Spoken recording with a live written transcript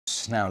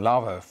gas. Now,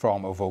 lava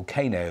from a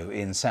volcano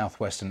in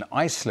southwestern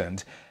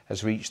Iceland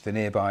has reached the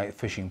nearby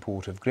fishing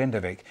port of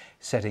Grindavik,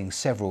 setting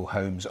several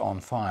homes on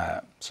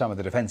fire. Some of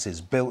the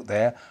defences built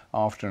there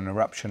after an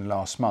eruption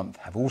last month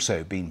have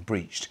also been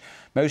breached.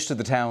 Most of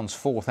the town's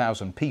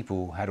 4,000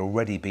 people had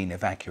already been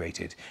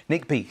evacuated.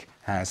 Nick Peake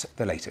has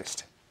the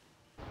latest.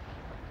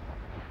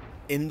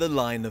 In the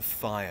line of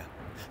fire,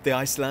 the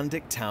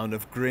Icelandic town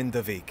of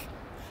Grindavik.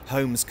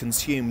 Homes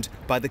consumed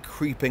by the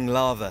creeping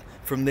lava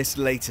from this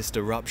latest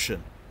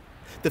eruption.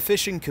 The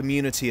fishing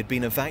community had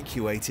been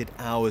evacuated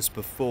hours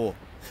before,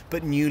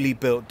 but newly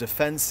built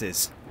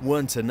defences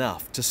weren't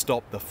enough to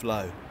stop the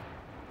flow.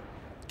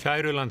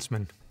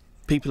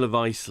 People of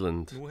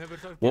Iceland,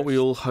 what we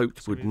all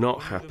hoped would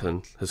not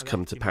happen has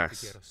come to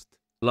pass.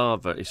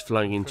 Lava is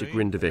flowing into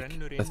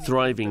Grindavik, a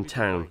thriving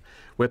town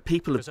where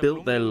people have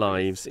built their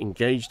lives,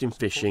 engaged in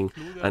fishing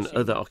and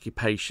other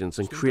occupations,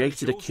 and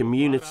created a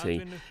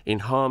community in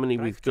harmony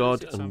with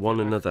God and one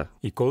another.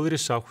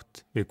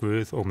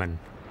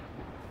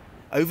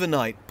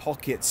 Overnight,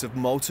 pockets of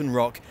molten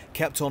rock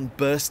kept on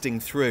bursting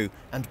through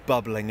and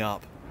bubbling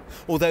up,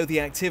 although the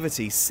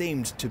activity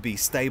seemed to be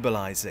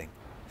stabilising.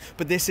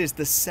 But this is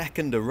the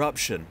second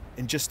eruption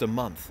in just a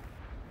month.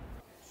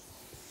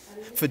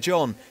 For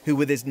John, who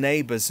with his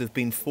neighbours have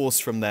been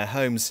forced from their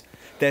homes,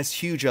 there's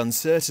huge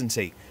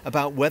uncertainty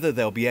about whether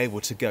they'll be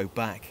able to go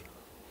back.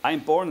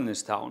 I'm born in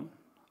this town.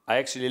 I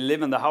actually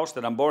live in the house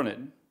that I'm born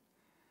in.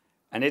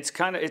 And it's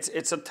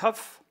a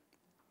tough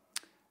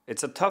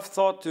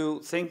thought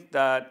to think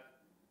that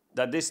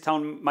this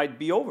town might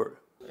be over.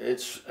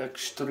 It's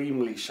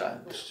extremely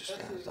sad.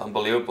 It's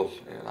unbelievable.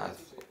 And I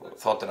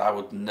thought that I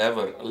would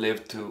never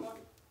live to,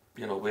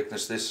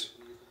 witness this.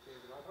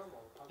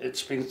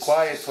 It's been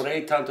quiet for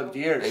 800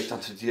 years.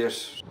 800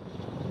 years.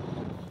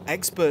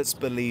 Experts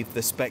believe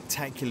the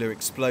spectacular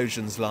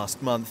explosions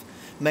last month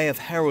may have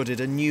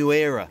heralded a new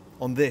era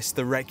on the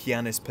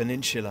Reykjanes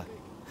peninsula.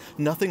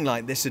 Nothing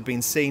like this had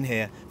been seen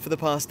here for the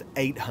past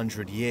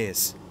 800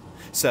 years.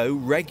 So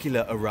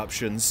regular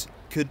eruptions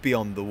could be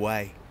on the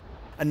way.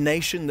 A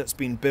nation that's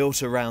been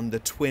built around the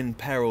twin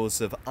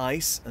perils of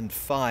ice and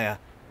fire,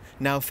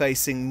 now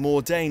facing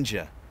more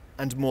danger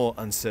and more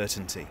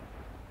uncertainty.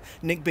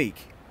 Nick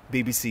Peake,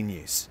 BBC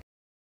News.